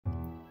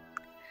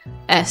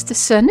As the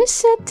sun is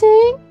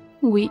setting,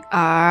 we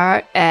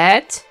are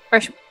at...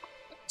 Where's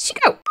she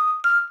go?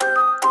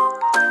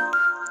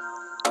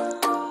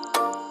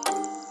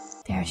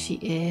 There she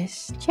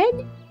is.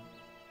 Jenny.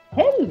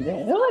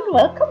 Hello and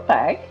welcome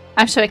back.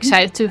 I'm so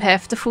excited to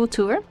have the full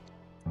tour.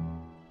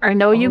 I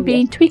know you've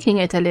been tweaking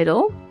it a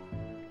little.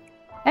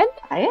 And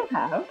I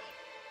have.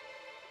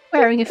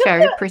 Wearing it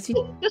very pretty.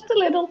 Just a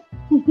little.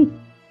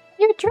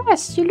 You're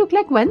dressed. You look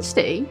like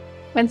Wednesday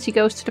when she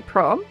goes to the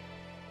prom.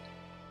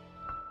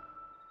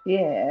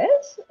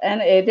 Yes,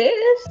 and it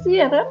is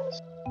the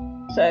Addams.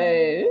 So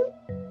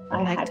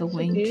I like had the to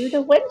wink. do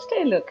the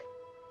Wednesday look.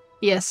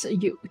 Yes,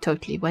 you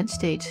totally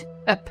Wednesdayed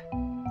up.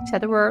 Is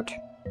that a word?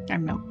 I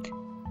don't know.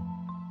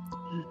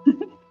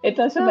 It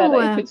doesn't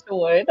matter if it's a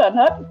word or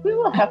not. We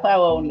will have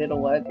our own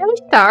little word. Can we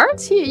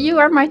start? You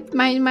are my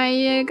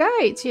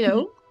guide, you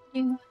know.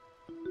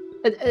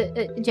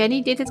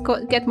 Jenny, did it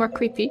get more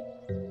creepy?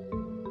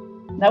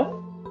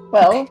 No.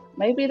 Well,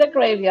 maybe the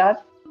graveyard.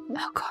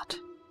 Oh God.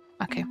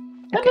 Okay.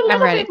 But a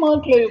little bit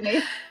more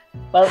gloomy.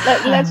 Well,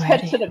 let's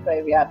head to the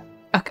graveyard.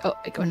 Okay. Oh,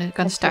 I'm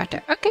gonna start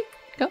there. Okay,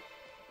 go.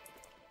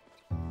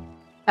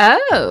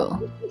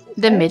 Oh,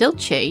 the middle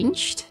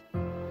changed.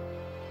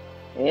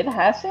 It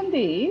has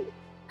indeed.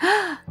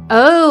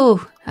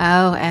 Oh,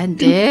 and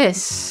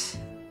this.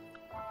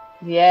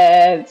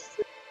 Yes.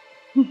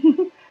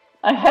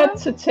 I had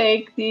to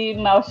take the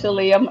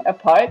mausoleum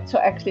apart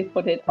to actually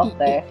put it up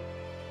there.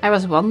 I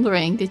was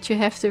wondering, did you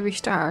have to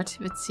restart?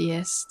 But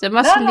yes, the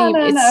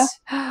mausoleum No.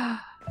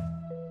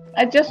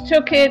 I just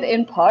took it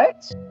in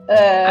parts,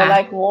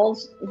 like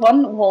walls,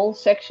 one wall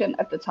section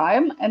at the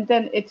time, and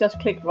then it just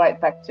clicked right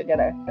back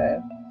together.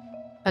 So.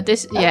 But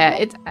this, yeah,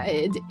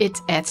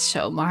 it adds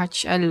so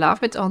much. I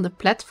love it on the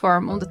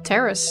platform, on the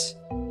terrace.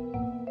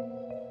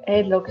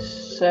 It looks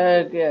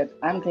so good.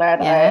 I'm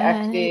glad I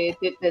actually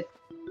did it.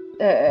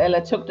 I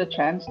took the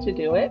chance to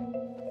do it.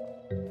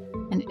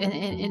 And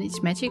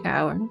it's magic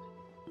hour.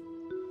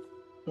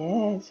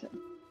 Yes.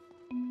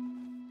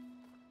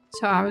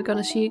 So are we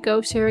gonna see a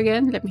ghost here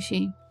again? Let me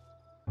see.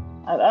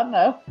 I don't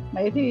know.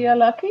 Maybe you're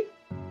lucky.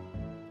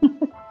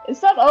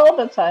 It's not all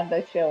the time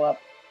they show up.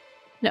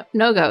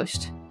 No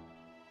ghost.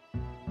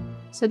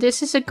 So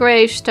this is a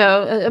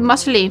gravestone, a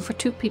mausoleum for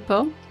 2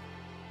 people.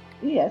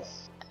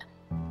 Yes.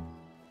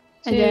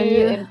 And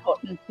Two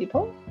important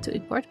people. 2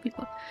 important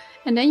people.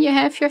 And then you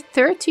have your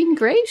 13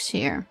 graves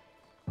here.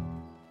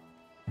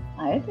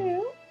 I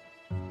do.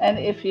 And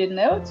if you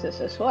notice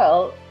as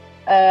well,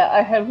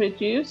 I have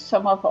reduced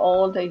some of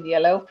all the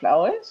yellow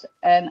flowers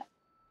and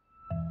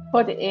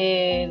put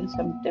in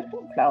some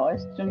different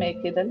flowers to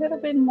make it a little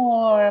bit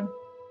more...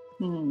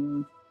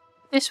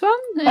 This one?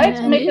 Try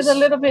to make it a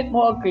little bit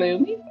more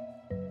gloomy.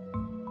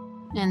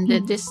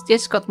 And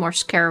this got more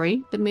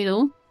scary, the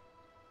middle.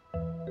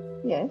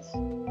 Yes.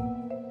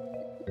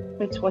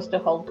 Which was the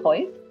whole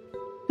point.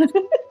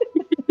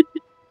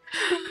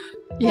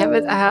 Yeah,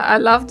 but I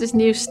love this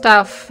new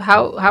stuff.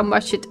 How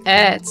much it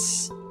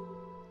adds.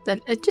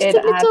 That just it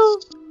a little.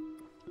 Adds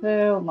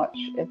so much.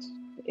 It's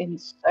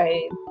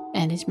insane.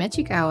 And it's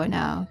magic hour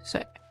now.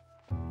 So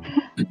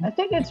I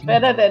think it's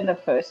better than the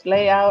first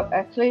layout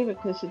actually,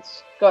 because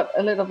it's got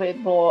a little bit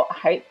more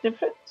height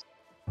difference.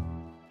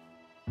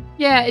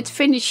 Yeah, it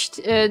finished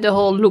the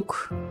whole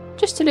look.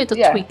 Just a little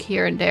tweak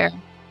here and there.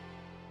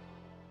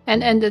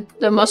 And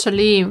the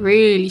mausoleum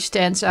really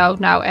stands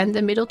out now, and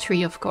the middle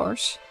tree, of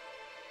course.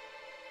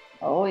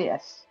 Oh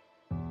yes.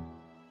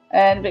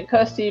 And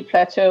because the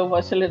plateau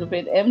was a little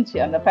bit empty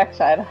on the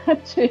backside, I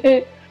had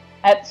to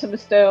add some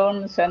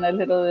stones and a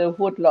little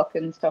woodlock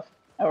and stuff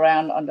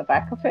around on the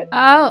back of it.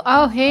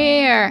 Oh,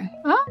 here.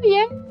 Oh,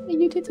 yeah,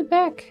 you did the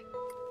back.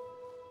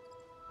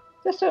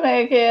 Just to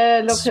make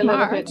it look a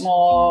little bit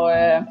more,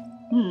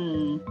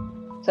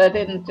 so I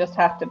didn't just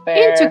have to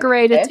bear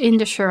integrated in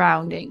the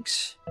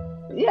surroundings.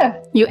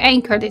 Yeah. You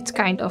anchored it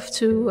kind of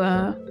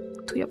to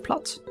your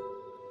plot.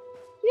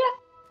 Yeah,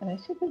 and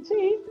as you can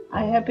see,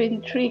 I have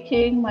been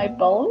tweaking my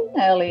bowling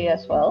alley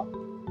as well.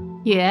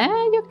 Yeah,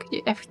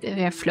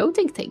 you're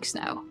floating things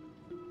now.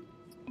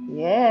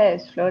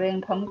 Yes,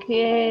 floating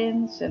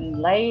pumpkins and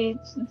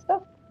lights and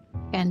stuff.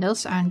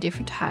 Candles are on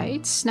different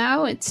heights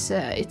now. It's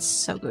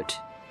so good.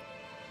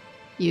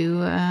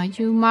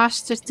 You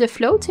mastered the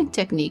floating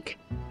technique.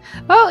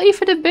 Oh,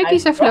 even the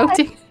buggies are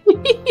floating.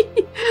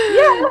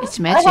 Yeah, it's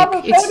magic. I have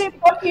a floating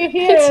buggy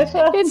here as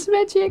well. It's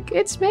magic.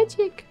 It's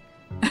magic.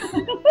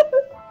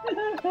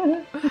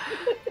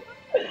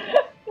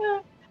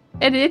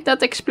 And it did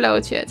not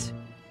explode yet.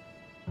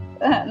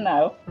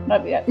 No,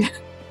 not yet.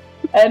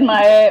 And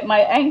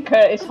my anchor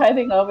is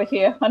hiding over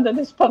here under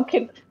this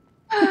pumpkin.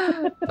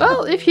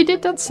 Well, if you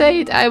did not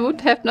say it, I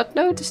would have not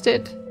noticed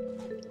it.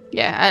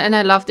 Yeah, and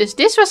I love this.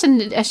 This was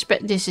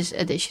this is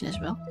addition as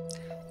well.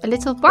 A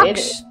little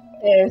box.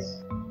 It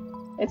is.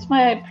 It's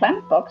my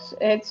plant box.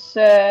 It's.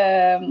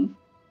 I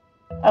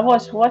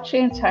was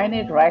watching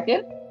Tiny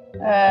Dragon.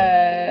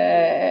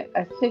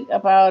 I think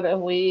about a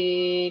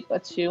week or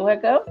 2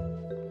 ago,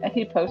 and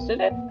he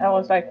posted it. I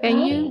was like, can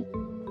you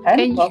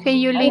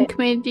link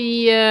me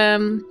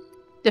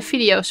the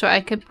video so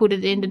I can put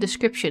it in the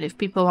description if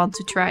people want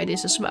to try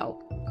this as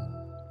well.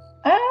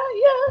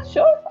 Yeah,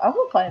 sure. I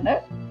will find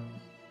it.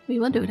 We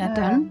will do that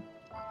then.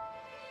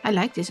 I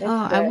like this.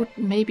 Oh, I would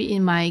maybe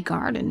in my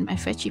garden, my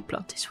veggie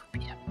plot, this would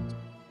be.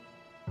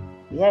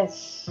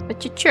 Yes.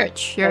 But your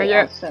church, you're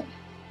awesome.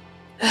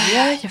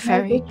 You're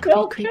very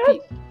creepy.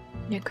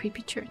 Your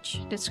creepy church.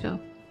 Let's go.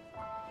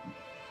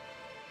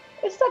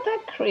 It's not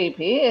that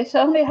creepy. It's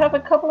only have a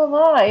couple of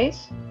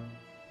eyes.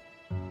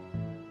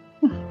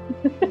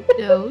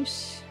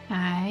 Those.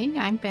 Hi,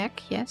 I'm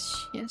back.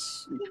 Yes,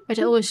 yes. But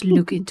always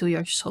look into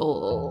your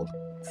soul.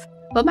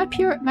 Well,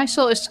 my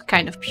soul is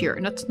kind of pure,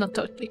 not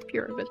totally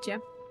pure, but yeah.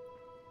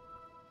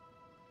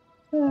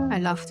 I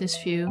love this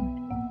view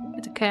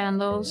with the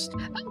candles.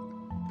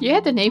 You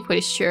had the name for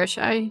this church.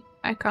 I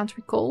can't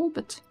recall,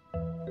 but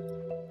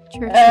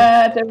church.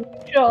 The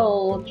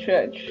Ritual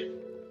Church.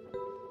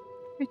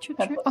 Ritual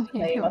Church. Oh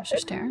yeah, here are the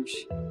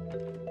stairs.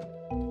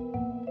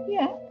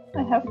 Yeah,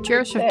 I have.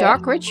 Church of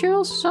Dark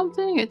Rituals or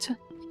something. It's.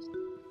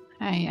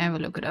 I will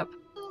look it up.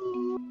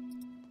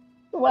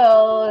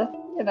 Well,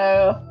 you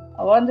know,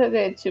 I wanted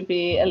it to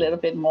be a little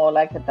bit more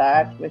like a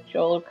dark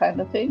ritual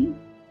kind of thing,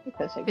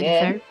 because again, with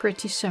a very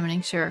pretty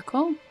summoning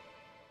circle.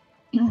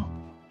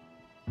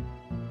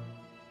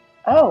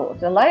 Oh,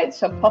 the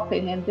lights are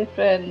popping in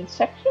different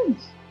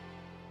sections.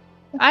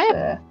 I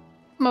have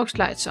most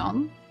lights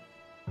on.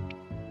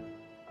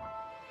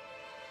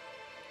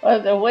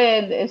 Well, the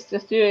wind is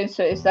just doing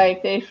so. It's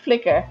like they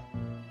flicker.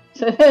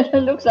 So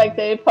it looks like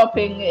they're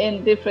popping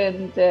in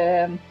different...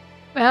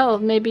 well,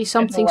 maybe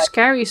something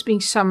scary is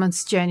being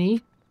summoned,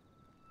 Jenny.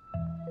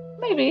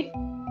 Maybe.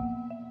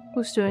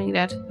 Who's doing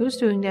that? Who's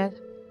doing that?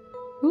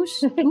 Who's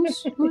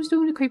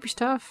doing the creepy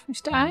stuff? Is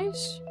the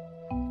eyes?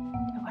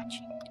 They're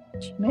watching.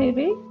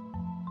 Maybe.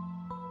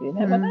 You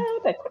never know.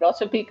 There could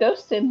also be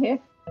ghosts in here.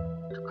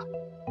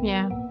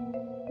 Yeah.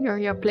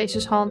 Your place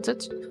is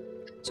haunted.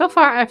 So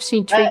far I've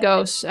seen 3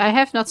 ghosts. I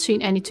have not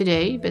seen any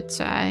today, but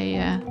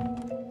I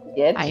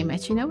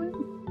imagine I will.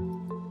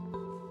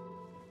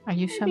 Are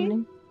you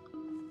summoning?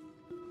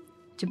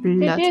 The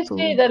blood did you pool.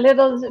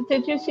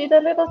 Did you see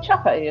the little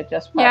chopper you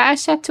just passed? Yeah, I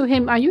said to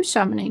him, "Are you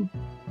summoning?"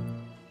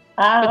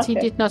 But okay. he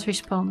did not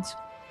respond.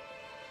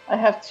 I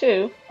have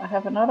 2. I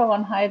have another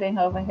one hiding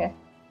over here.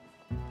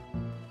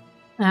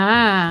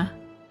 Ah.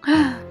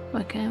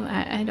 Okay,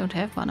 I don't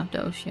have one of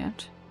those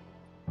yet.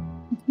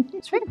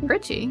 It's very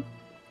pretty.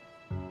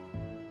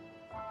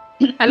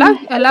 I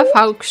love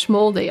how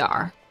small they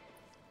are.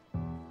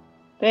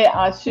 They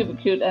are super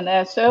cute and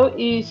they're so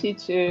easy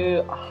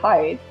to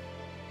hide.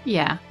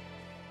 Yeah.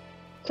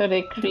 So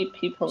they creep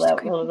people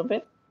out a little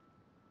bit.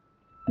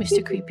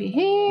 Mr. Creepy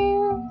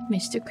here,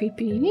 Mr.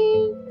 Creepy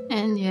here,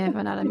 and you have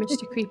another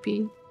Mr.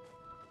 Creepy.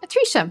 A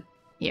threesome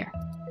here.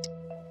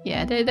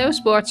 Yeah, those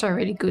boards are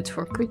really good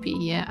for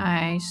creepy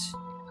eyes.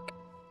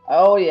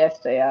 Oh yes,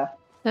 they are.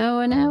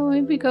 So now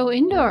we go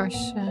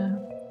indoors.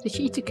 Did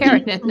you eat the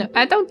carrot net? No,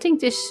 I don't think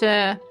this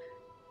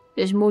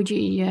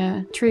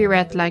Muji tree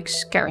rat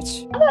likes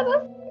carrots. I don't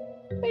know.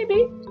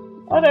 Maybe.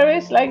 Or there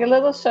is like a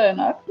little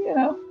sunup, you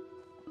know.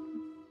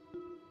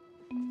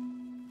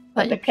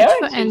 But the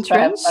carrots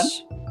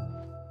entrance.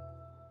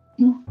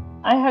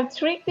 I have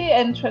tweaked the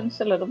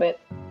entrance a little bit.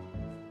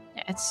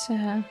 Yeah, it's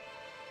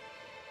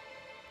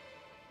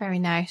very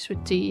nice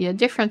with the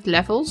different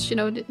levels. You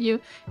know,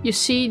 you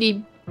see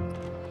the.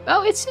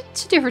 Oh, it's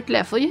a different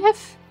level. You have.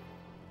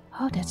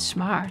 Oh, that's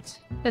smart.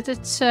 That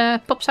it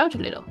pops out a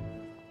little.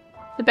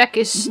 The back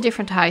is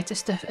different height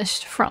as the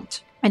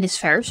front, and it's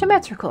very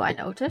symmetrical. I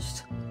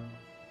noticed.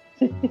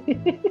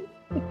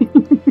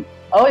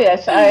 Oh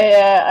yes,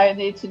 I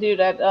need to do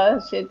that.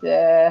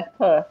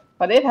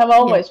 But it have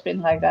always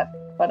been like that.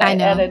 But I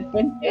added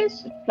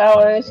benches,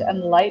 flowers,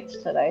 and lights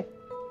today.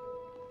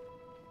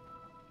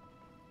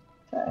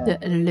 So. The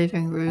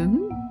living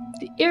room,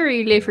 the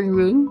eerie living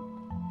room,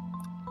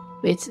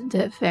 with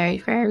the very,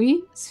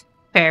 very,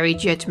 very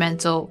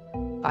judgmental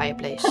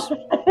fireplace.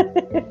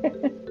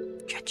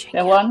 Judging.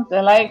 The ones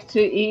that like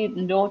to eat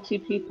naughty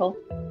people.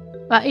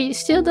 But he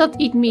still doesn't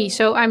eat me,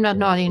 so I'm not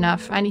naughty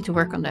enough. I need to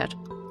work on that.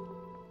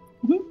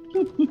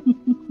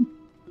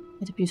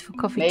 With a beautiful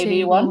coffee table.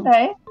 Maybe one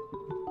day.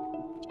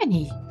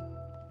 Jenny.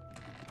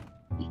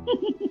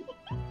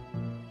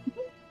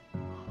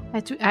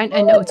 I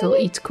know it'll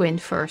eat Quinn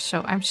first,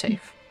 so I'm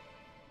safe.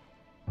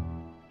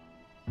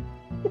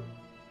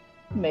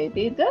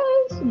 Maybe it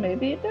does,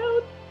 maybe it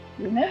don't.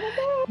 You never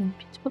know.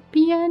 Beautiful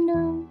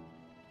piano.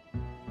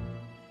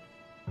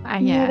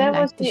 Yeah, that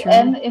was the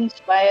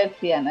N-inspired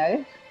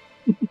piano.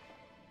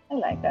 I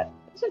like that.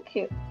 It's so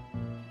cute.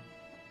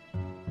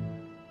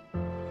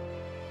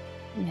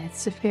 Yeah,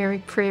 it's a very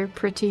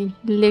pretty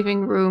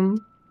living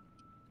room.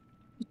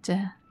 With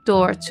the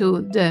door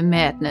to the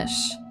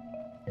madness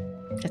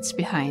that's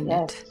behind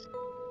it.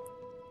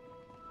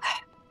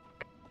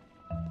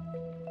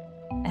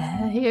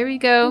 Here we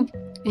go.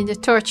 In the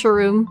torture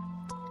room.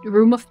 The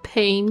room of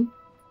pain.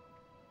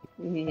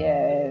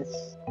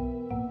 Yes.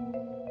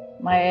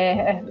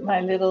 My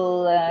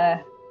little,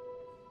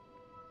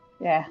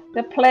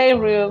 the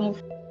playroom.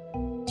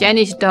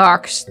 Jenny's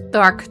dark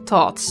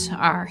thoughts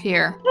are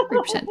here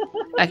represented.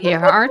 Like here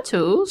are our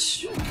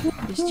tools.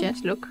 This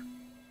chest, look.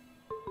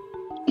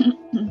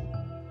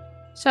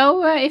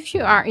 So if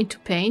you are into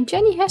pain,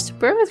 Jenny has the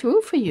perfect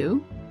room for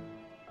you.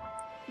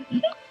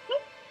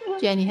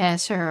 Jenny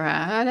has her,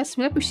 let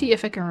me see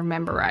if I can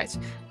remember right.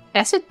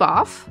 Acid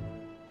bath.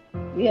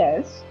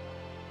 Yes.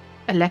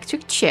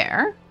 Electric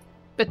chair.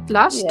 But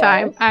last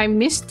time I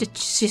missed the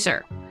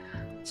scissor.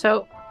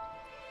 So,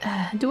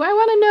 do I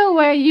want to know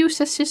what I used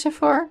the scissor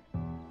for?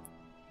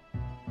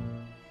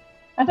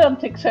 I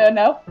don't think so,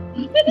 no.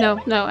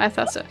 No, I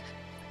thought so.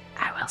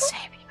 I will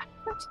save you.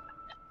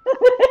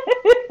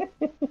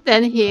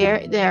 Then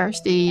here,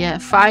 there's the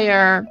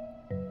fire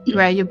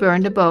where you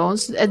burn the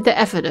bones, the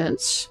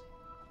evidence.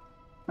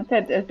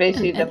 That is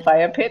basically the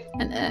fire pit.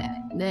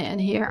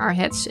 And here are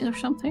heads or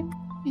something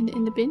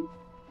in the bin.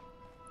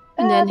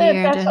 And then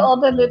that's all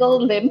the little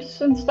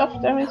limbs and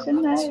stuff there is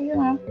in there, you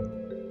know.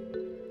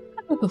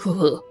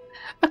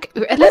 Okay,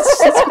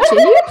 let's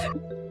continue.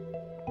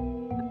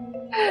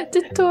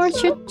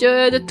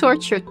 The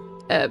torture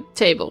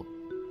table.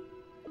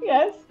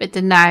 Yes. With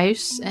the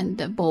knives and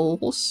the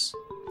bowls.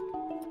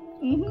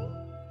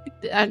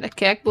 The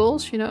cake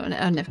bowls, you know.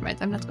 Oh, never mind.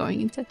 I'm not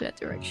going into that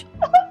direction.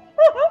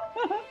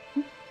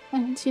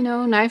 And, you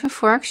know, knife and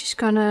fork. She's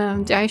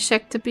gonna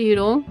dissect the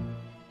beetle.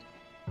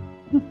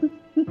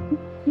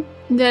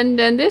 Then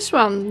this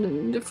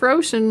one, the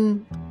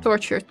frozen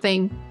torture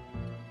thing.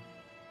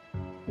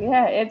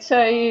 Yeah, it's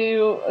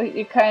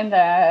you kind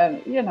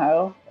of, you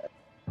know,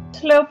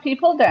 slow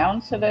people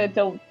down so they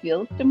don't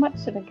feel too much,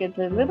 so they get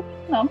a little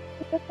bit numb.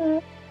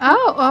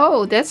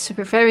 Oh, that's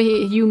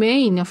very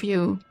humane of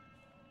you.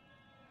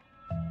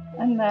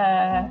 And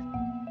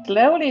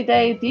slowly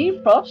they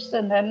defrost,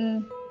 and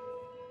then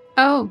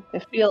they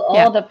feel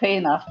all the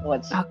pain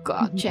afterwards. Oh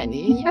God,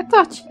 Jenny, I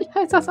thought,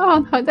 oh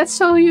no, that's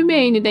so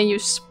humane, and then you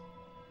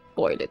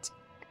spoil it.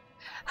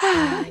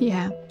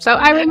 Yeah. So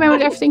I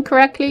remembered everything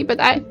correctly, but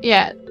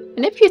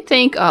and if you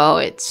think, oh,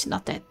 it's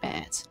not that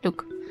bad,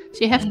 look,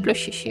 so you have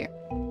plushies here.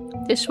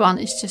 This one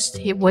is just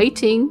here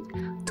waiting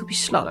to be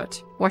slaughtered,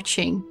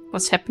 watching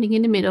what's happening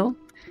in the middle,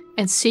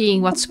 and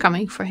seeing what's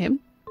coming for him.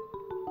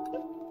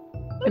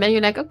 And then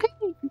you're like, okay,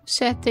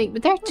 sad thing,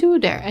 but there are two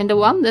there, and the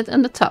one that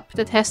on the top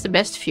that has the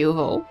best view of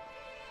all.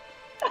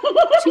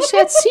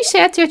 She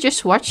said they're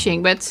just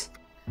watching, but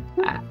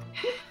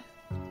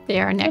they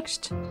are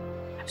next.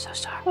 I'm so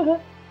sorry.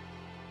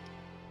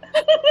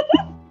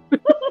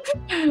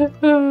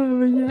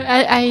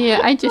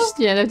 I just,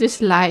 you know,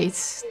 this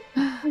light.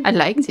 I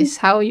like this.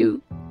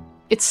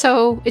 It's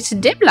a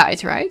dim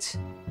light, right?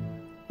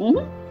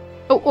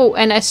 Oh,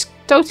 and I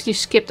totally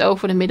skipped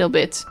over the middle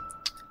bit.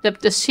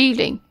 The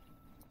ceiling.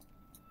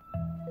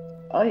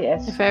 Oh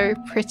yes. A very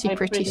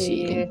pretty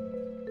ceiling.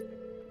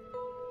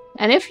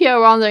 And if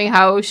you're wondering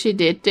how she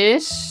did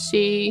this,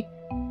 she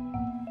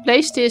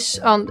placed this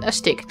on a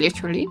stick,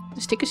 literally.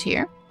 The stick is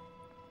here.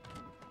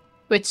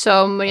 With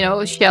some, you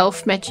know,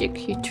 shelf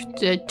magic.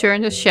 You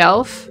turn the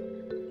shelf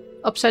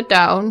upside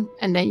down,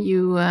 and then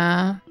you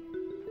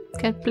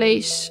can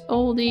place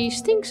all these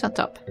things on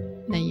top.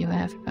 And then you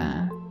have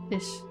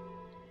this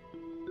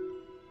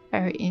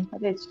very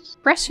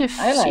impressive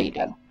ceiling.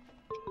 That.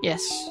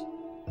 Yes.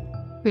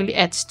 Really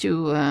adds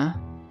to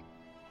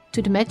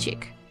the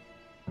magic.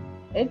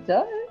 It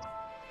does,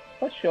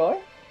 for sure.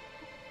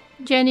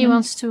 Jenny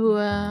wants to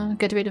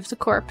get rid of the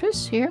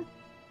corpus here.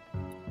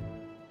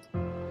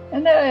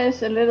 And there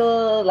is a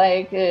little,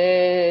 like,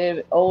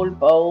 old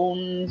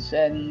bones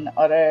and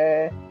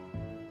other,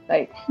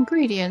 like...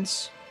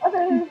 Ingredients.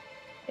 Other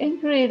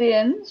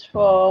ingredients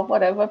for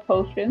whatever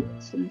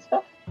potions and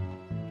stuff.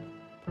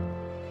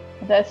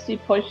 That's the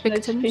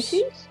poisonous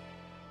fishes.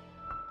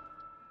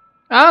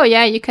 Oh,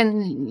 yeah, you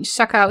can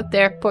suck out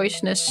their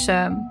poisonous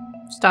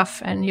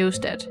stuff and use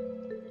that.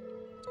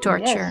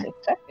 Torture. Yes,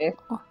 exactly.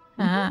 Oh,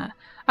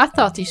 I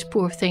thought these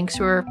poor things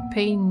were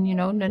pain, you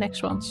know, the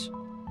next ones.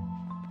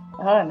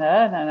 Oh,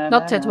 no.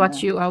 Not that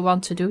what you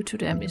want to do to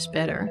them is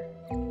better.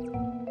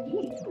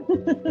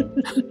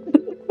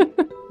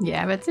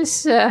 Yeah, but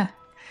this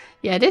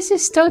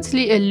is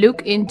totally a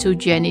look into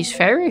Jenny's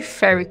very,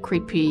 very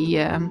creepy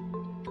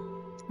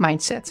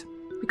mindset.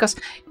 Because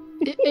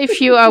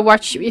if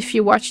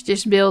you watch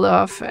this build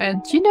off,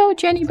 and you know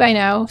Jenny by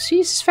now,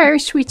 she's a very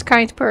sweet,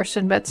 kind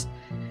person, but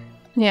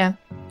yeah,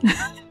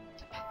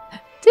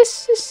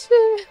 this is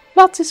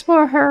what is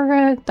more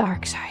her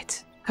dark side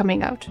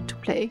coming out to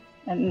play.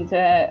 And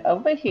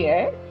over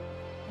here,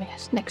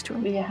 yes, next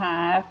room, we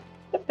have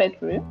the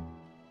bedroom,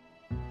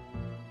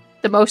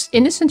 the most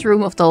innocent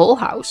room of the whole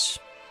house.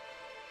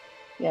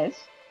 Yes.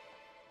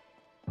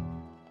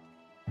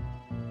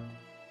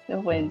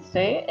 The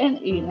Wednesday and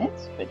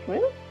Enid's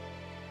bedroom.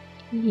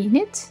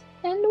 Enid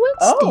and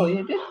Wednesday. Oh,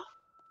 you did.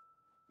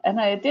 And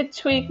I did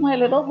tweak my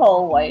little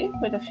hallway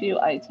with a few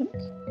items.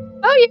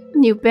 Oh yeah,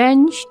 new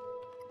bench.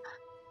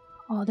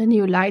 Oh, the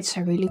new lights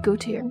are really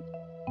good here.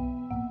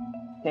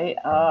 They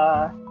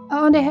are.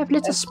 Oh, they have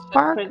little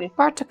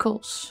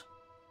particles.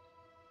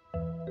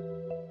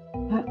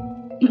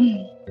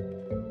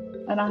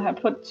 And I have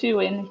put 2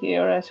 in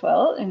here as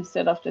well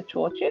instead of the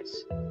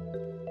torches.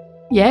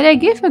 Yeah, they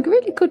give a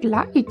really good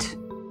light.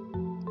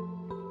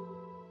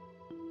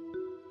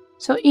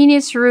 So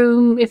Enid's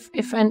room, if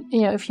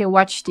you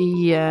watch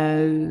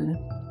the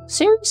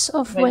series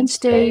of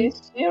Wednesday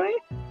series,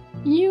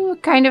 you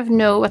kind of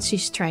know what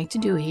she's trying to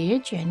do here,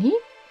 Jenny.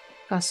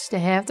 Because they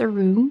have the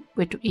room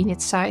with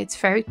Enid's side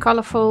very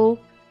colorful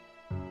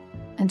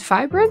and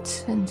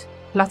vibrant and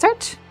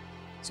cluttered.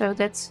 So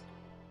it's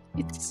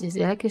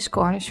like his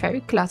corner is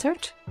very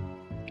cluttered.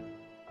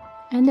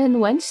 And then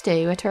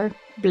Wednesday with her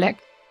black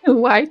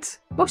and white,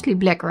 mostly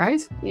black,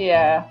 right?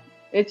 Yeah,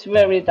 it's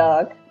very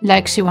dark.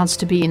 Like she wants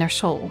to be in her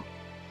soul.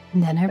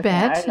 And then her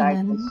bed, yeah,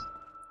 and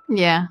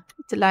then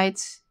the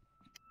lights,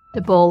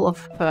 the bowl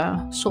of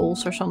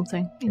souls or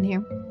something in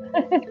here.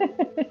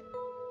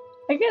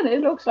 Again,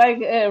 it looks like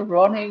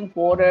running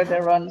water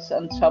that runs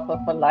on top of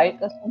a light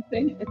or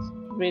something. It's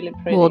really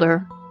pretty.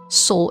 Water,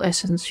 soul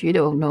essence, you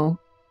don't know.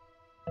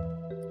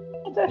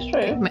 That's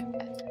true.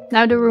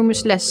 Now the room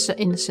is less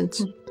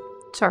innocent.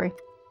 Sorry.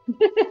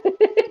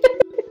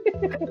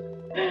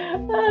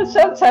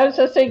 Sometimes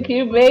I think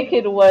you make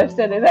it worse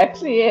than it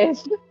actually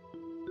is.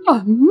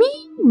 Oh,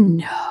 me?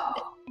 No.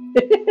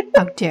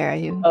 How dare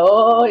you?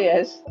 Oh,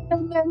 yes.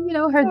 And then,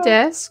 her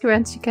desk,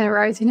 when she can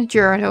write in a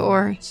journal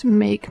or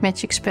make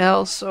magic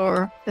spells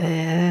or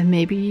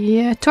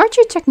maybe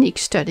torture technique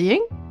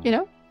studying,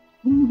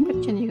 Mm-hmm. Where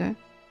did Jenny go?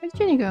 Where did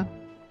Jenny go?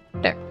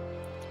 There.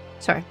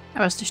 Sorry, I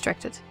was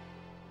distracted.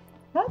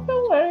 No,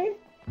 don't worry.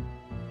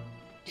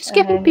 Just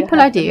giving people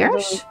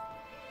ideas.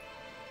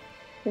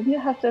 Then you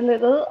have the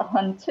little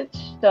haunted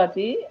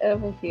study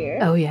over here.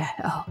 Oh, yeah.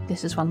 Oh,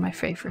 this is one of my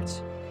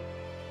favorites.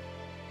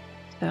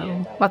 So,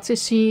 what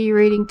is he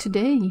reading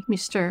today,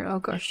 Mr. Oh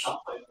gosh,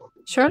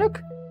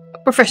 Sherlock?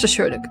 Professor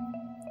Sherlock.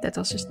 That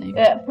was his name.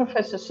 Yeah,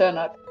 Professor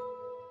Sherlock.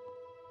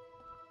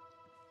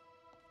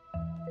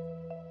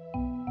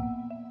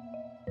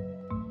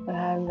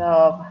 I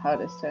love how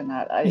this turned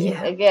out.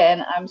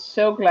 Again, I'm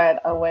so glad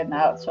I went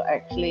out to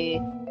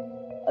actually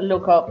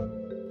look up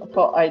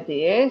for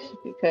ideas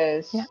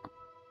because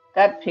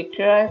that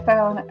picture I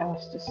found,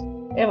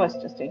 it was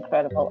just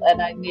incredible.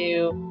 And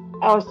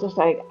I was just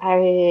like,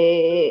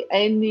 I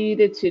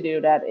needed to do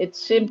that. It's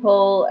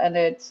simple and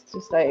it's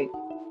just like,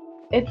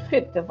 it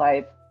fit the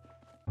vibe.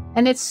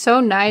 And it's so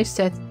nice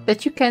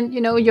that you can,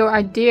 your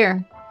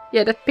idea,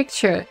 that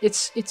picture,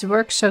 it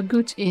works so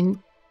good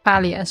in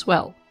Palia as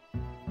well.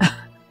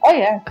 Oh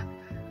yeah,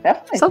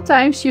 definitely.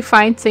 Sometimes you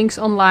find things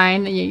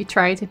online and you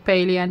try it in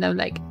Palia and I'm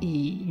like,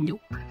 nope.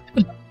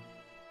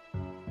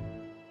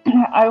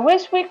 I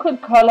wish we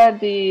could color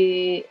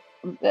the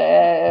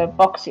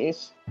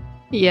boxes.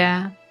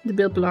 Yeah, the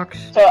build blocks.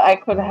 So I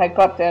could have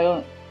got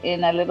them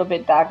in a little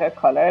bit darker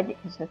color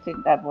because I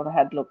think that would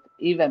have looked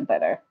even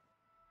better.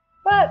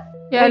 But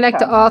yeah, I like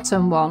the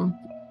autumn one,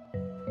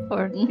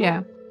 or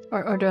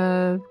or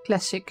the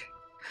classic.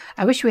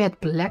 I wish we had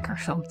black or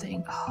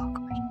something. Oh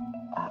gosh.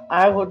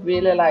 I would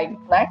really like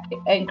black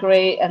and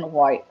gray and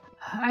white.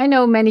 I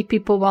know many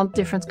people want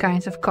different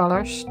kinds of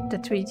colors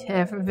that we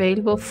have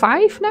available.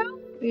 5 now?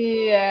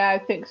 Yeah, I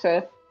think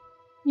so.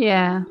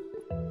 Yeah.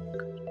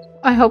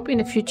 I hope in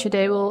the future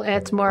they will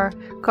add more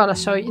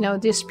colors. So,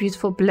 this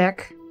beautiful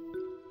black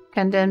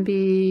can then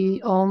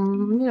be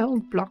on,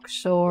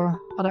 blocks or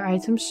other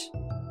items.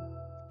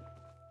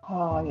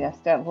 Oh, yes,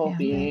 that will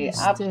be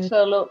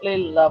absolutely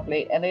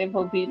lovely. And it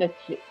will be the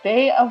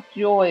day of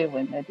joy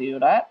when they do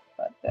that.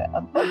 But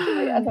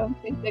unfortunately, I don't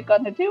think they're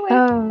going to do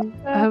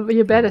it.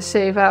 You better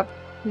save up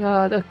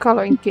the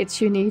coloring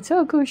kits you need.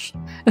 Oh, gosh.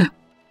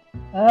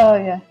 Oh,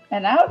 yeah.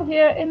 And out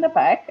here in the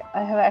back,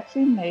 I have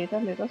actually made a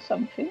little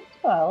something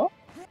as well.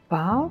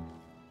 Wow.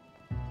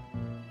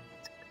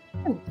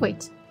 Oh,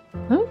 wait.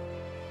 Huh?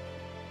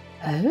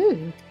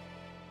 Oh.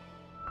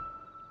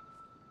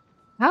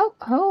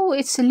 Oh,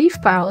 it's a leaf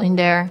pile in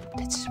there.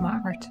 That's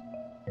smart.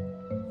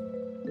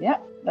 Yeah,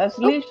 there's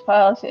leaf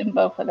piles in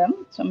both of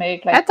them to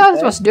make like. I thought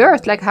it was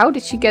dirt. Like, how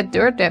did she get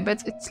dirt there?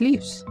 But it's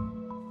leaves.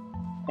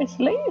 It's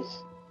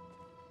leaves.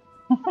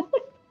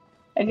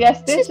 And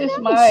yes, this is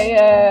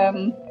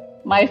nice.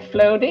 my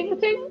floating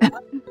thing.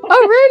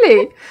 Oh,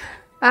 really?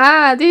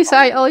 These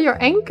are all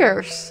your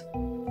anchors.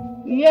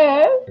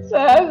 Yeah, so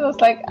I was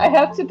like, I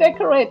have to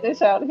decorate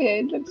this out here.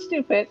 It looks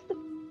stupid.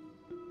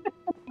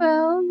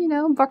 Well,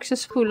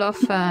 boxes full of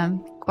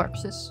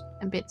corpses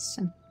and bits.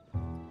 And...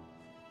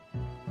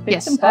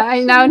 Yes,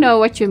 I now know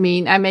what you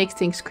mean. I make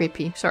things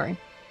creepy. Sorry.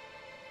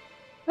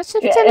 What's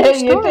the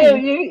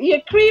story?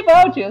 You creep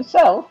out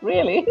yourself,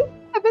 really.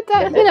 Yeah, but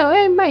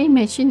in my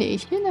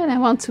imagination, and I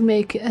want to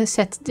make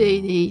set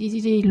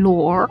the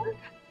lore.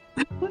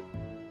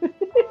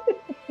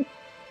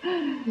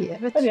 Yeah,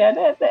 but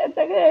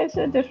there's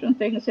different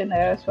things in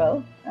there as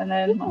well. And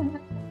then,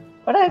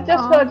 but I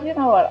just thought, you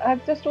know what? I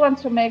just want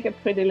to make a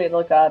pretty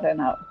little garden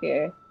out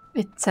here.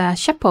 It's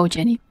chapeau,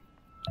 Jenny.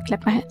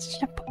 Clap my hands.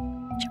 Chapeau.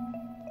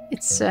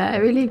 It's a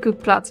really good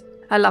plot.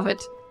 I love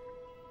it.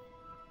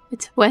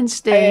 It's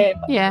Wednesday.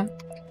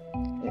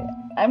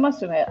 I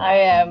must admit, I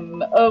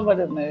am over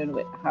the moon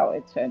with how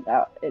it turned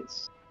out.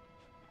 It's,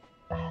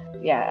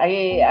 yeah,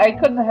 I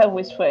couldn't have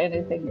wished for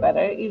anything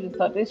better. Even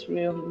though this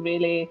room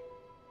really,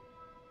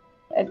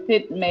 it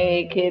did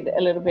make it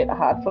a little bit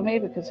hard for me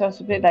because I was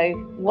a bit like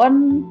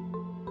one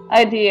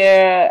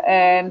idea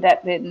and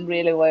that didn't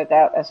really work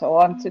out as I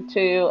wanted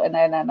to, and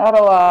then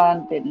another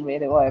one didn't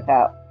really work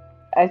out.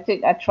 I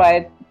think I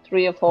tried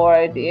 3 or 4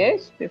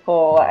 ideas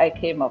before I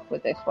came up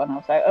with this one. I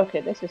was like,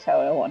 okay, this is how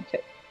I want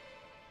it.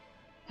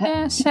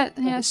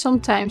 Yeah,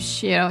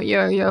 sometimes, you know,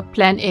 your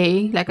plan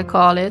A, like I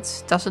call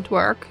it, doesn't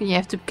work. You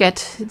have to get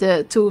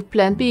to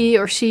plan B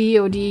or C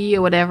or D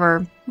or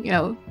whatever. You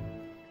know,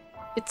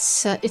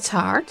 it's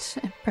hard.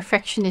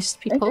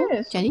 Perfectionist people,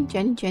 Jenny,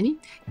 can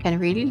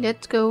really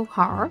let go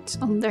hard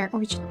on their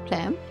original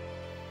plan.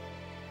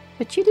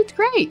 But you did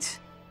great.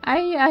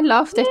 I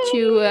love that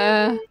you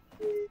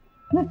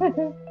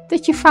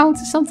that you found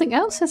something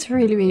else that's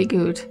really, really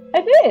good.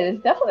 I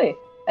did, definitely.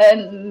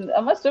 And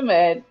I must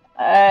admit,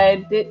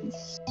 I did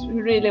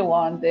really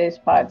want this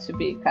part to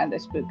be kind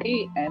of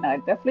spooky, and I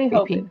definitely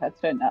hope it had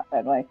turned out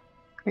that way.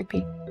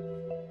 Creepy.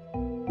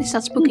 It's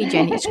not spooky,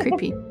 Jenny, it's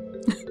creepy.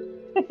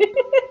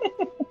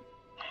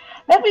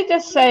 Let me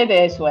just say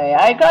this way.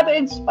 I got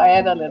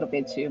inspired a little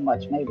bit too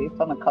much, maybe,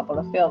 from a couple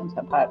of films.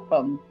 Apart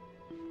from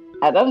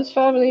Addams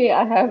Family,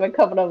 I have a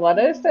couple of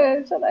others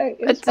that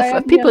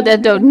inspired for people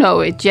that don't know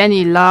it,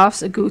 Jenny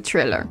loves a good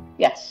thriller.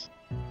 Yes.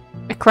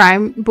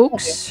 Crime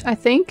books, I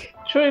think.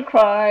 True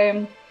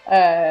crime,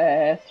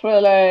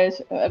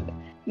 thrillers,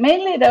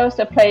 mainly those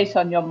that plays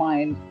on your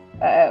mind.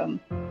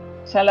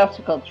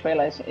 Psychological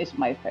thrillers is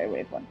my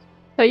favorite one.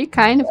 So you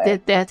kind of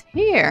did that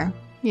here,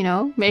 you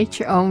know, made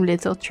your own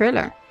little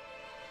thriller.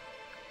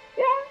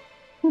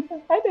 Yeah,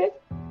 I did.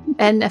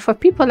 And for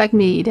people like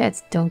me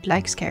that don't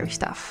like scary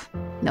stuff,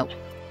 no.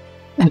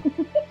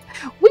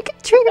 We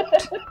get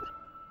triggered.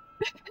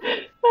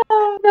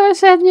 No, I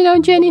said, you know,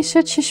 Jenny's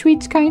such a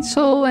sweet, kind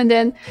soul, and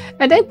then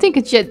I don't think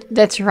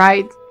that's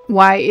right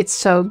why it's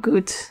so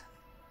good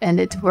and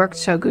it worked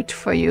so good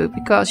for you,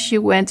 because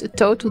you went a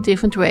total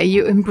different way.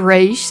 You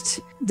embraced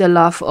the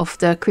love of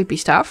the creepy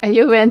stuff and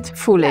you went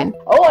full in.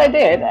 Oh, I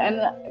did,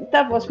 and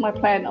that was my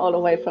plan all the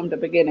way from the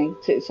beginning,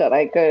 so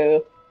I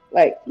go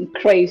like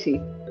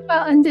crazy.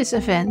 Well, and this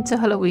event, the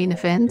Halloween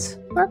event,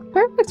 worked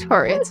perfect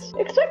for it. Yes,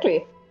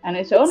 exactly. And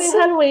it's only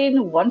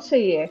Halloween once a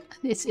year.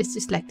 It's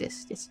just like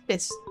this.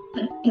 This.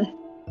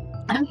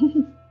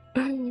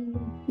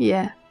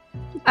 Yeah.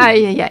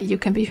 Yeah, you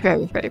can be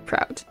very, very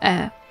proud.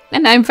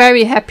 And I'm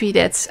very happy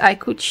that I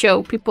could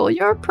show people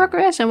your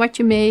progress and what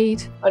you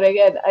made. But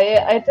again,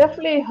 I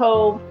definitely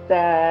hope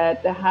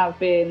that there have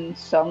been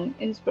some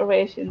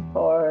inspiration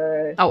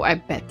for... Oh, I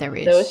bet there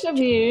is. Those of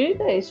you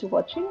that is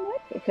watching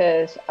it,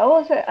 because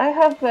I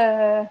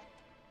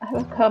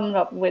have come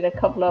up with a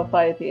couple of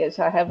ideas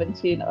I haven't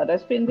seen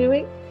others been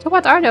doing. So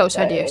what are those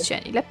ideas,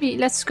 Jenny?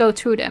 Let's go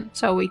through them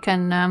so we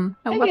can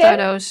what are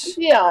those?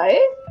 The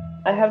eye.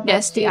 I have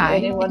not seen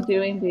anyone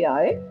doing the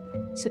eye.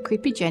 It's a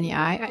creepy Jenny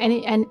eye.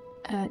 And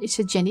it's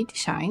a Jenny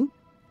design.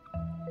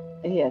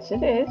 Yes,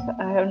 it is.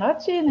 I have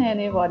not seen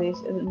anybody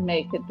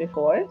make it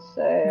before.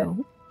 So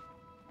no.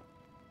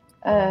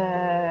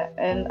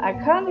 And I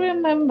can't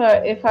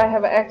remember if I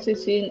have actually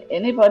seen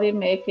anybody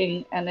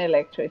making an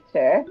electric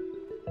chair.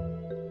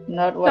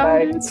 Not what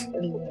I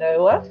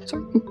know of.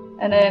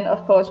 And then,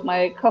 of course,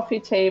 my coffee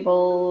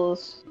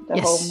tables,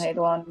 the homemade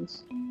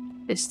ones.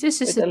 This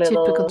is a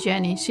typical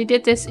Jenny. She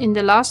did this in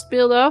the last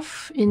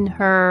build-off in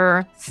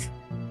her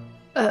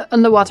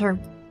underwater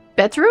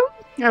bedroom.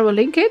 I will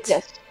link it.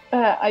 Yes.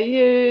 I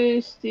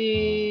used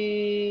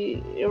the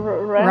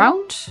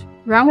round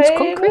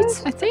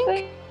concrete, I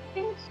think.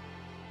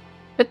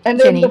 But and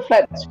Jenny, then the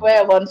flat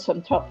square ones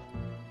on top.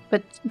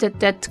 But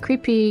that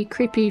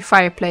creepy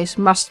fireplace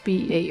must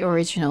be a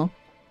original.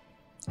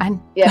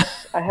 And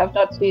yes, I have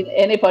not seen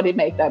anybody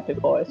make that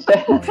before. So.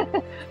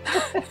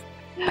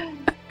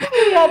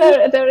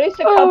 Yeah, there is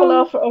a couple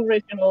of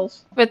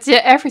originals. But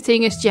yeah,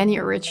 everything is Jenny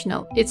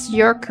original. It's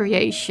your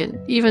creation.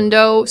 Even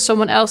though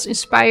someone else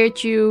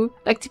inspired you,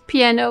 like the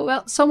piano,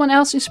 well, someone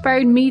else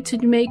inspired me to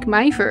make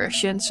my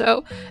version.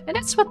 So, and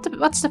that's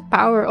what's the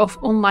power of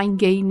online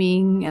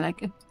gaming and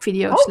like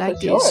videos like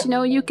this. Sure. You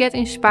know, you get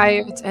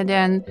inspired and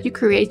then you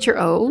create your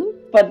own.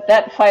 But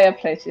that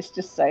fireplace is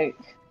just like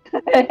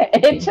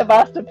it's a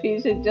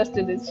masterpiece in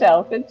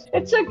itself.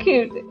 It's so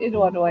cute in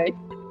one way.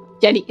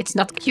 Jenny, it's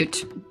not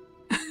cute.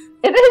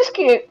 It is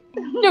cute.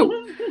 No,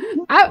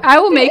 I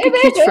will make a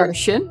cute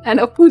version and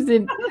I'll put it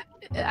in.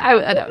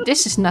 I know,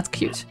 this is not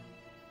cute.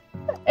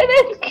 It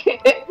is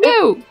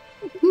cute.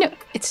 No,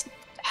 it's.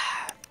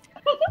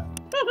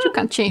 You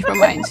can't change my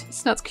mind.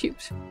 It's not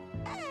cute.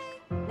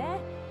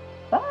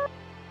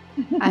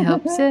 I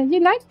hope you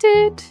liked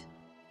it.